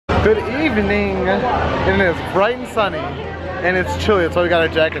Good evening, and it is bright and sunny, and it's chilly, that's why we got our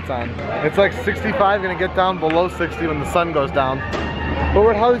jackets on. It's like 65, gonna get down below 60 when the sun goes down. But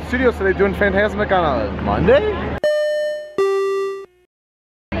we're at Hollywood Studios today doing Fantasmic on a Monday?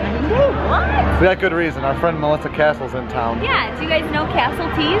 We got good reason, our friend Melissa Cassell's in town. Yeah, do you guys know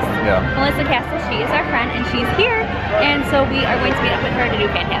Casell Tees? Yeah. Melissa Cassell, she is our friend, and she's here, and so we are going to meet up with her to do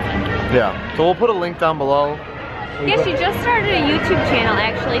Fantasmic. Yeah, so we'll put a link down below. Yeah, she just started a YouTube channel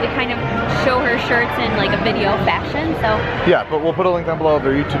actually to kind of show her shirts in like a video fashion, so. Yeah, but we'll put a link down below of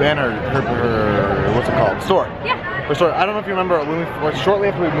their YouTube and her what's it called? Store. Yeah. Her store. I don't know if you remember, when shortly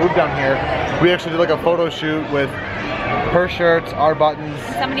after we moved down here, we actually did like a photo shoot with her shirts, our buttons.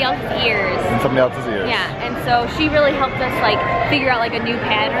 Somebody else's ears. And somebody else's ears. Yeah, and so she really helped us like figure out like a new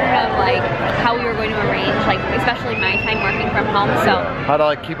pattern of like how we were going to arrange, like especially my time working from home, so. How to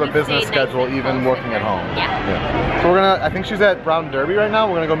like keep a business schedule even working at home. Yeah. So we're gonna, I think she's at Brown Derby right now,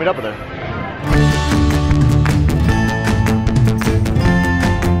 we're gonna go meet up with her.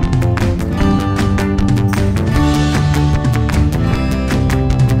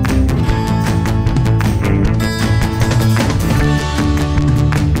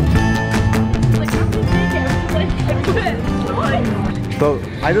 So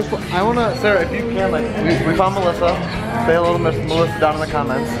I wanna, Sarah, if you can, like, we found Melissa. Say hello to Melissa down in the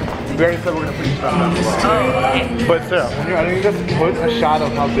comments. We already said we're gonna put your stuff down below. Oh, okay. But Sarah, when you're, I know you just put a shot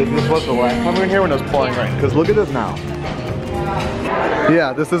of how busy this was the last time we were here when it was pouring rain. Because look at this now.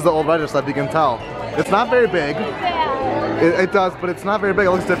 Yeah, this is the old register, if you can tell. It's not very big. It does, but it's not very big.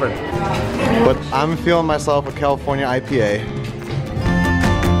 It looks different. But I'm feeling myself a California IPA.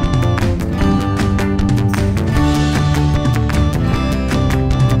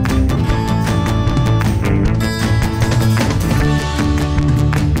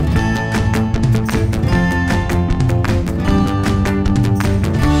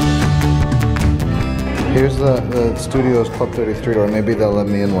 Here's the studio's Club 33 door. Maybe they'll let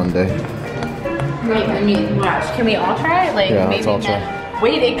me in one day. Wait, I mean, watch. Can we all try it? Like, yeah, maybe let's all try.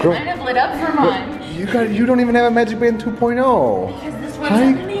 Wait, it kind of lit up for mine. You don't even have a Magic Band 2.0. Because this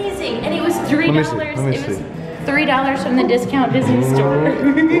one's amazing. And it was $3. Let me see. It was $3 from the discount Disney store.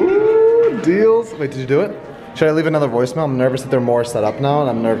 Ooh, deals. Wait, did you do it? Should I leave another voicemail? I'm nervous that they're more set up now,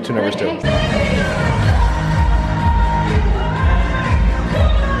 and I'm too nervous to.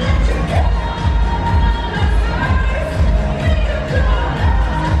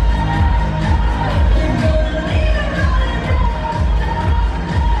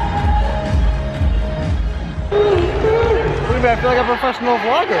 I feel like a professional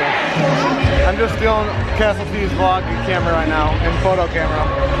vlogger. I'm just stealing Casell Tees vlog camera right now, and photo camera.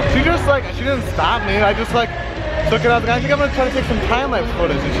 She didn't stop me. I just like took it out. I think I'm gonna try to take some time-lapse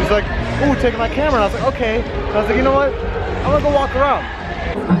footage. And she's like, ooh, taking my camera. And I was like, okay. And I was like, you know what? I'm gonna go walk around.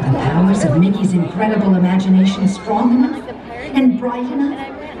 Are the powers of Mickey's incredible imagination strong enough and bright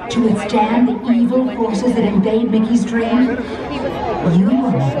enough to withstand the evil forces that invade Mickey's dream? You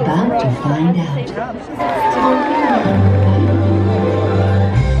are about to find out.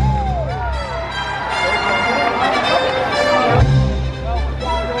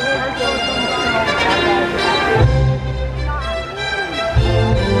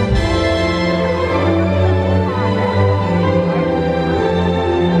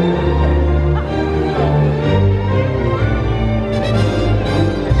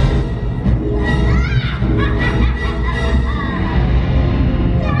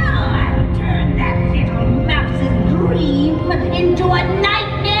 Into a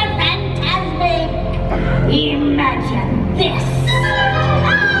nightmare Fantasmic. Imagine this.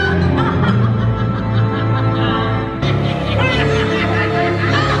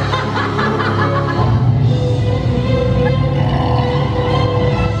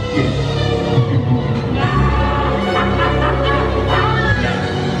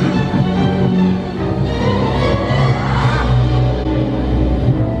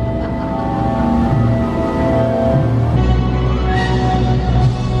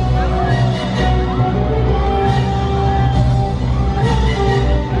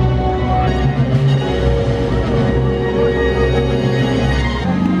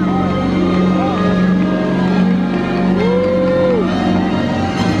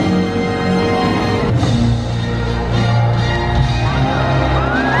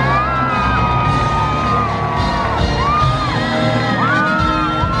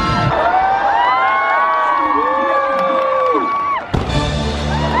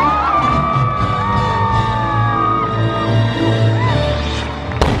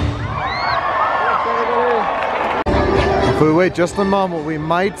 If we wait just a moment, we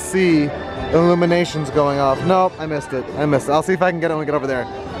might see illuminations going off. Nope, I missed it. I'll see if I can get it when we get over there.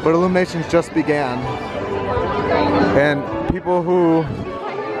 but illuminations just began. And people who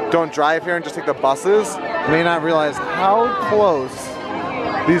don't drive here and just take the buses may not realize how close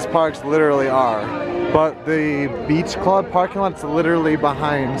these parks literally are. But the beach club parking lot's literally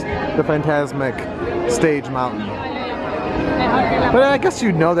behind the Fantasmic stage mountain. But I guess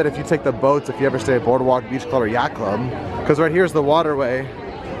you know that if you take the boats, if you ever stay at Boardwalk Beach Club or Yacht Club, because right here's the waterway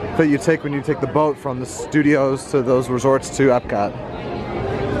that you take when you take the boat from the studios to those resorts to Epcot.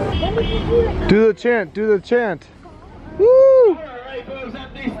 Do the chant, do the chant. Woo! Alright folks,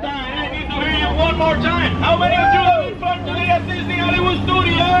 at this time, I need to hear you one more time. How many of you have been fun today at Disney Hollywood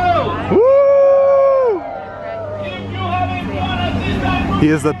Studios? Woo! If you haven't fun at this time, He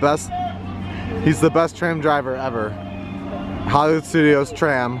is the best. He's the best tram driver ever. Hollywood Studios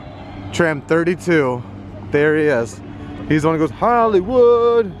tram 32. There he is. He's the one who goes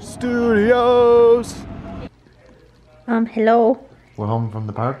Hollywood Studios. Hello. We're home from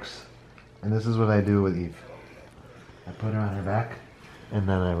the parks, and this is what I do with Eve. I put her on her back, and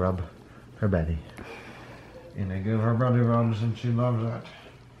then I rub her belly. And I give her belly rubs, and she loves it.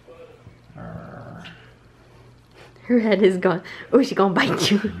 Her head is gone. Oh, she's gonna bite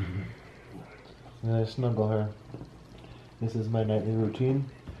you. And I snuggle her. This is my nightly routine.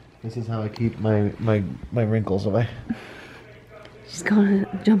 This is how I keep my wrinkles away. She's gonna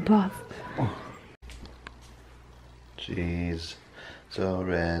jump off. She's so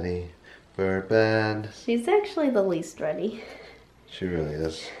ready for bed. She's actually the least ready. She really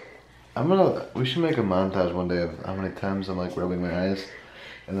is. We should make a montage one day of how many times I'm like rubbing my eyes.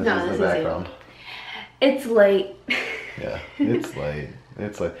 And this is the background. It's late. Yeah, it's late.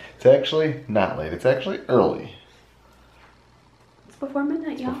 It's late. It's actually not late. It's actually early. It's before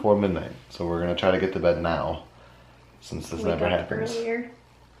midnight, y'all. Before midnight. So we're gonna try to get to bed now, since this never happens. Earlier.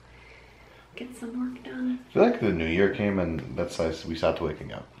 Get some work done. I feel like the new year came and that's why we stopped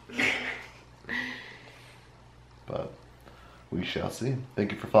waking up. But we shall see.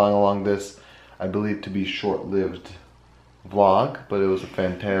 Thank you for following along this, I believe to be short-lived vlog, but it was a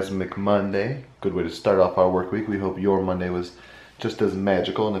Fantasmic Monday. Good way to start off our work week. We hope your Monday was just as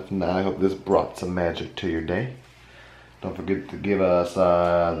magical, and if not, I hope this brought some magic to your day. Don't forget to give us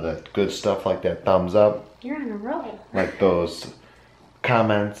that good stuff like that thumbs up. You're on a roll. Like those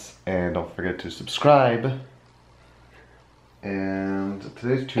comments, and don't forget to subscribe. And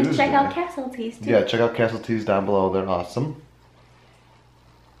today's Tuesday. And check out Casell Tees too. Yeah, check out Casell Tees down below. They're awesome.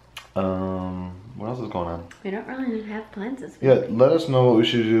 What else is going on? We don't really have plans this week. Yeah, let us know what we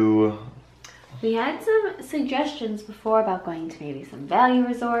should do. We had some suggestions before about going to maybe some value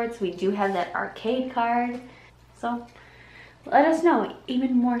resorts. We do have that arcade card. So let us know.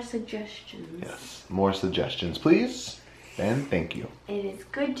 Even more suggestions. Yes, more suggestions, please. And thank you. It is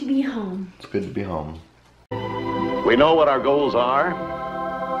good to be home. It's good to be home. We know what our goals are.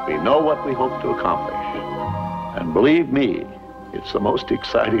 We know what we hope to accomplish. And believe me, it's the most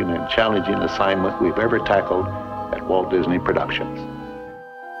exciting and challenging assignment we've ever tackled at Walt Disney Productions.